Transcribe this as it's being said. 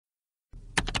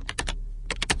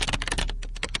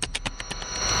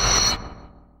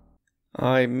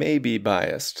I may be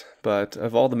biased, but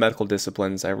of all the medical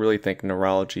disciplines, I really think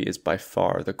neurology is by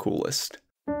far the coolest.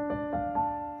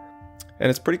 And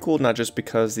it's pretty cool not just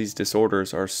because these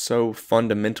disorders are so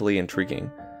fundamentally intriguing,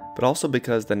 but also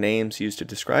because the names used to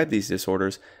describe these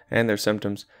disorders and their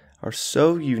symptoms are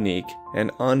so unique and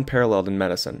unparalleled in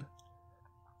medicine.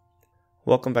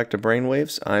 Welcome back to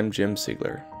Brainwaves, I'm Jim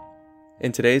Siegler.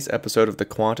 In today's episode of the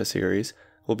Quanta series,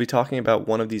 we'll be talking about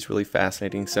one of these really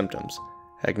fascinating symptoms,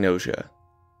 agnosia.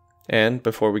 And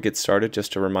before we get started,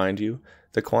 just to remind you,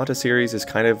 the Quanta series is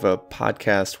kind of a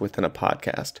podcast within a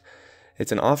podcast.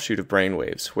 It's an offshoot of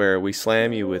Brainwaves, where we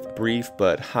slam you with brief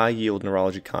but high-yield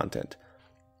neurology content.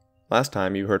 Last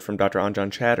time you heard from Dr.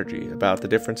 Anjan Chatterjee about the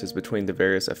differences between the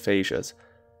various aphasias.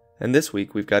 And this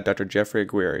week we've got Dr. Geoffrey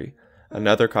Aguirre,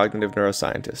 another cognitive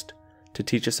neuroscientist, to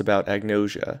teach us about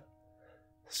agnosia,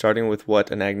 starting with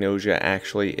what an agnosia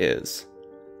actually is.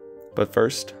 But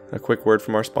first, a quick word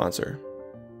from our sponsor.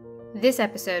 This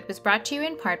episode was brought to you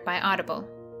in part by Audible.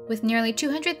 With nearly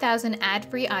 200,000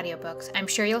 ad-free audiobooks, I'm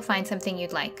sure you'll find something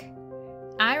you'd like.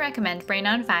 I recommend Brain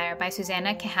on Fire by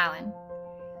Susanna Cahalan.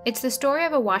 It's the story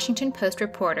of a Washington Post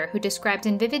reporter who describes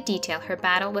in vivid detail her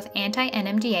battle with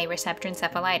anti-NMDA receptor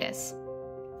encephalitis.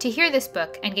 To hear this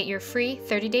book and get your free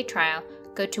 30-day trial,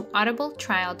 go to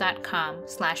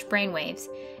audibletrial.com/brainwaves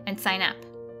and sign up.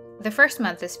 The first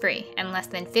month is free and less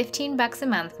than $15 a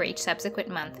month for each subsequent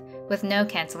month, with no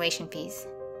cancellation fees.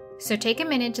 So take a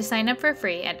minute to sign up for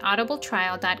free at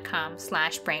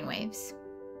audibletrial.com/brainwaves.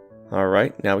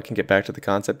 Alright, now we can get back to the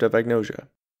concept of agnosia.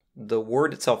 The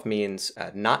word itself means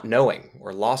not knowing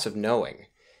or loss of knowing,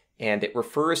 and it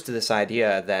refers to this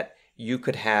idea that you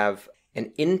could have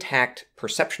an intact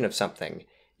perception of something,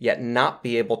 yet not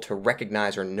be able to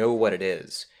recognize or know what it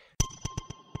is.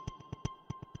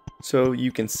 So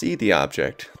you can see the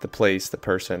object, the place, the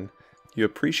person. You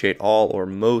appreciate all or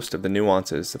most of the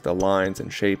nuances of the lines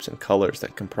and shapes and colors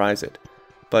that comprise it,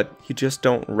 but you just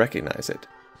don't recognize it.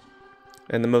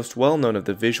 And the most well-known of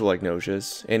the visual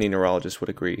agnosias, any neurologist would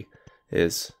agree,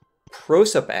 is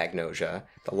prosopagnosia,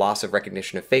 the loss of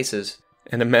recognition of faces.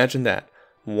 And imagine that.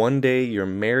 One day you're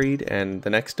married and the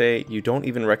next day you don't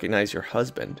even recognize your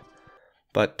husband.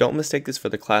 But don't mistake this for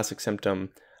the classic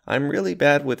symptom, I'm really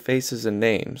bad with faces and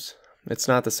names. It's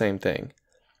not the same thing.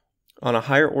 On a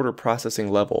higher order processing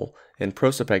level, in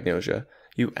prosopagnosia,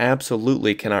 you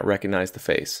absolutely cannot recognize the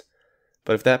face.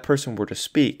 But if that person were to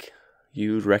speak,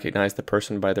 you'd recognize the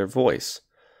person by their voice.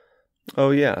 Oh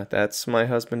yeah, that's my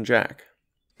husband Jack.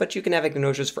 But you can have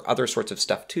agnosias for other sorts of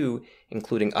stuff too,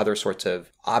 including other sorts of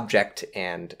object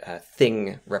and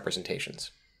thing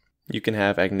representations. You can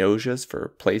have agnosias for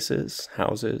places,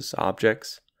 houses,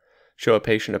 objects. Show a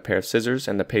patient a pair of scissors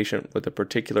and the patient with a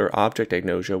particular object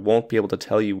agnosia won't be able to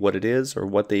tell you what it is or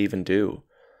what they even do.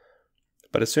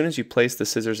 But as soon as you place the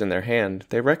scissors in their hand,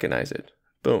 they recognize it.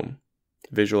 Boom.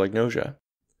 Visual agnosia.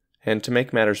 And to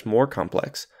make matters more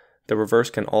complex, the reverse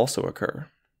can also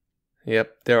occur.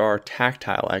 Yep, there are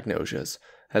tactile agnosias,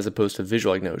 as opposed to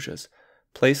visual agnosias.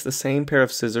 Place the same pair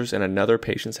of scissors in another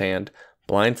patient's hand,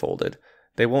 blindfolded.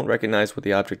 They won't recognize what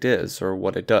the object is or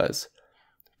what it does.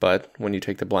 But when you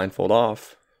take the blindfold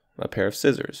off, a pair of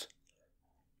scissors.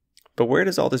 But where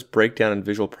does all this breakdown in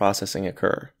visual processing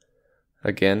occur?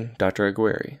 Again, Dr.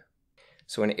 Aguirre.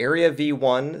 So in area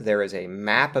V1, there is a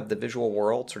map of the visual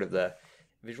world, sort of the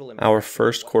our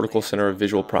first cortical center of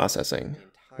visual processing,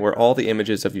 where all the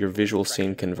images of your visual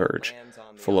scene converge,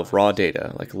 full of raw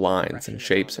data like lines and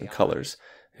shapes and colors,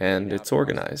 and it's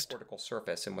organized. Cortical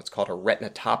surface in what's called a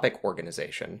retinotopic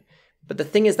organization. But the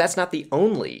thing is, that's not the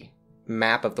only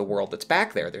map of the world that's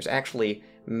back there. There's actually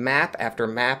map after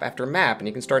map after map, and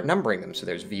you can start numbering them. So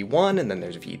there's V1, and then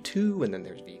there's V2, and then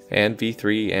there's V3. And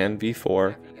V3 and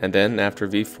V4, and then after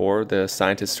V4, the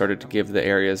scientists started to give the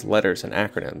areas letters and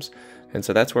acronyms. And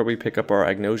so that's where we pick up our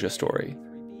agnosia story,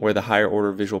 where the higher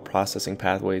order visual processing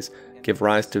pathways give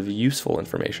rise to useful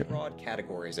information. Broad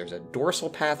categories. There's a dorsal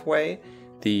pathway,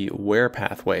 the where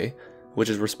pathway, which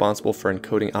is responsible for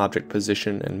encoding object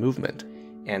position and movement,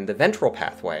 and the ventral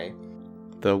pathway,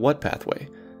 the what pathway,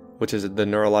 which is the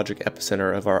neurologic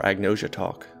epicenter of our agnosia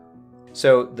talk.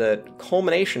 So the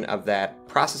culmination of that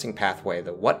processing pathway,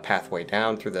 the what pathway,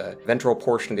 down through the ventral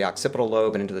portion of the occipital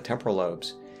lobe and into the temporal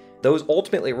lobes, those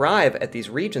ultimately arrive at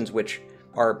these regions which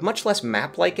are much less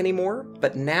map-like anymore,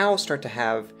 but now start to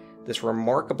have this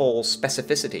remarkable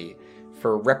specificity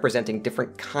for representing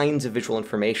different kinds of visual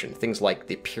information, things like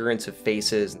the appearance of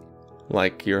faces.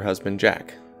 Like your husband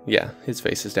Jack. Yeah, his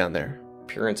face is down there.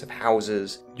 Appearance of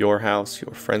houses. Your house,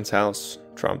 your friend's house,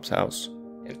 Trump's house.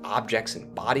 And objects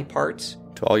and body parts.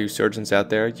 To all you surgeons out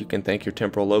there, you can thank your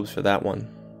temporal lobes for that one.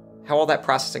 how all that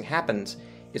processing happens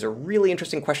is a really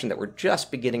interesting question that we're just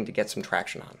beginning to get some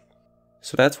traction on.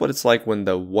 So that's what it's like when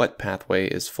the what pathway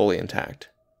is fully intact.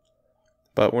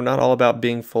 But we're not all about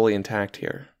being fully intact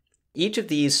here. Each of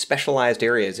these specialized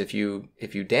areas, if you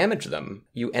damage them,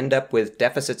 you end up with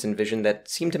deficits in vision that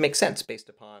seem to make sense based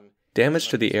upon damage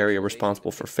to the area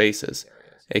responsible for faces,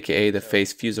 aka the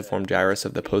face fusiform gyrus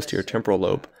of the posterior temporal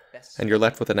lobe, and you're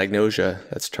left with an agnosia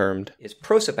that's termed is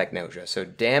prosopagnosia. So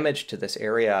damage to this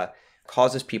area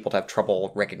causes people to have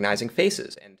trouble recognizing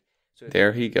faces. And so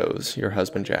there he goes, your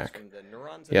husband Jack.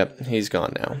 Yep, he's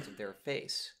gone now. Their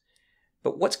face.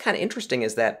 But what's kind of interesting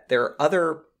is that there are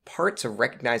other parts of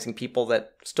recognizing people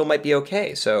that still might be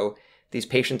okay. So these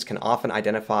patients can often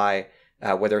identify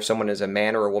whether someone is a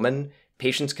man or a woman.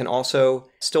 Patients can also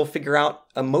still figure out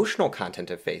emotional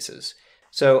content of faces.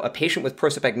 So a patient with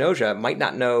prosopagnosia might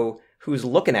not know who's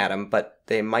looking at him, but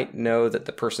they might know that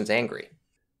the person's angry.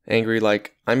 Angry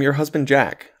like, I'm your husband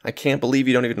Jack. I can't believe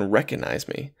you don't even recognize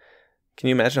me. Can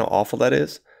you imagine how awful that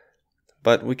is?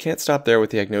 But we can't stop there with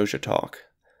the agnosia talk.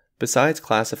 Besides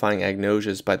classifying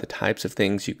agnosias by the types of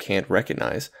things you can't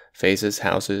recognize, faces,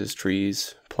 houses,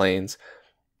 trees, planes,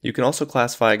 you can also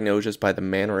classify agnosias by the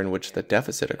manner in which the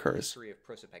deficit occurs.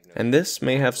 And this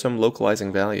may have some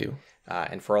localizing value.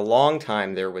 And for a long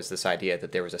time, there was this idea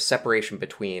that there was a separation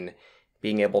between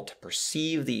being able to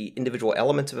perceive the individual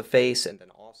elements of a face and then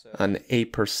also an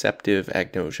aperceptive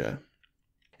agnosia.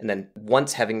 And then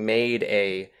once having made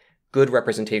a good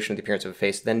representation of the appearance of a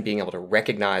face, then being able to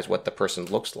recognize what the person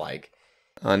looks like.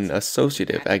 An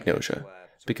associative agnosia,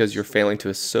 because you're failing to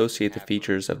associate the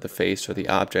features of the face or the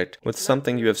object with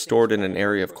something you have stored in an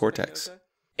area of cortex.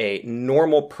 A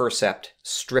normal percept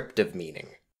stripped of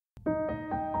meaning.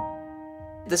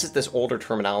 This is this older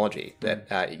terminology that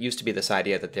it used to be this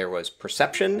idea that there was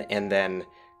perception, and then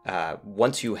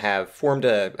once you have formed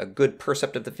a good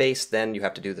percept of the face, then you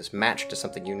have to do this match to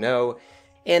something you know.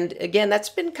 And again, that's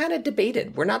been kind of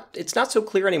debated. It's not so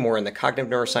clear anymore in the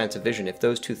cognitive neuroscience of vision if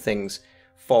those two things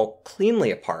fall cleanly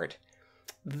apart,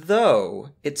 though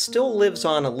it still lives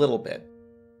on a little bit.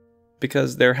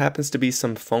 Because there happens to be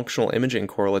some functional imaging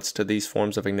correlates to these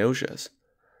forms of agnosias,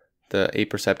 the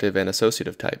aperceptive and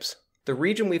associative types. The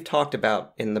region we've talked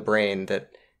about in the brain that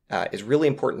is really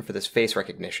important for this face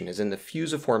recognition is in the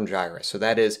fusiform gyrus. So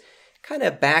that is kind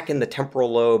of back in the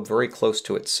temporal lobe, very close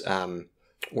to its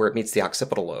where it meets the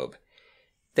occipital lobe.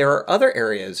 There are other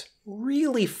areas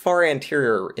really far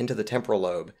anterior into the temporal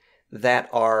lobe that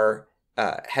are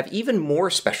have even more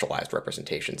specialized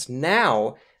representations.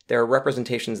 Now there are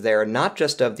representations there not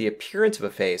just of the appearance of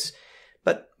a face,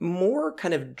 but more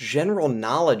kind of general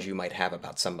knowledge you might have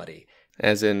about somebody.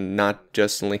 As in not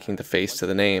just linking the face to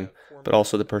the name, but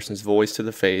also the person's voice to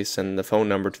the face and the phone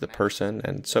number to the person,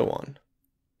 and so on.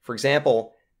 For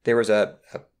example, there was a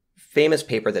famous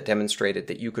paper that demonstrated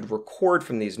that you could record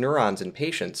from these neurons in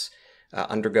patients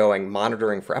undergoing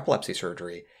monitoring for epilepsy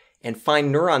surgery and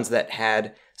find neurons that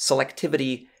had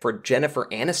selectivity for Jennifer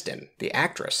Aniston, the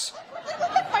actress.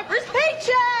 That's my first paycheck!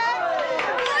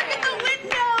 Look at the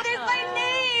window! There's my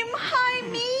name! Hi,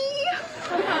 me!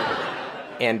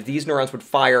 And these neurons would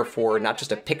fire for not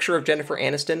just a picture of Jennifer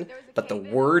Aniston, but the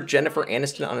word Jennifer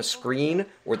Aniston on a screen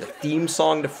or the theme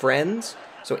song to Friends.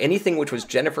 So anything which was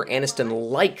Jennifer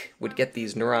Aniston-like would get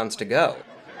these neurons to go.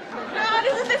 God,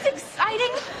 isn't this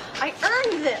exciting? I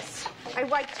earned this.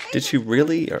 Did she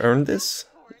really earn this?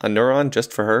 A neuron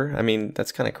just for her? I mean,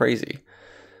 that's kind of crazy.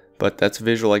 But that's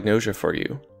visual agnosia for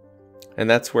you. And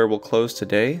that's where we'll close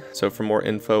today. So for more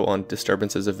info on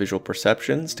disturbances of visual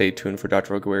perception, stay tuned for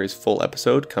Dr. Aguirre's full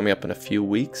episode coming up in a few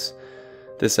weeks.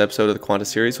 This episode of the Quanta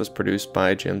series was produced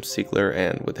by Jim Siegler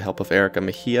and with the help of Erica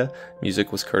Mejia.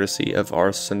 Music was courtesy of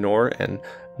Ars Sonor and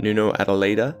Nuno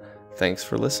Adelaida. Thanks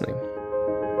for listening.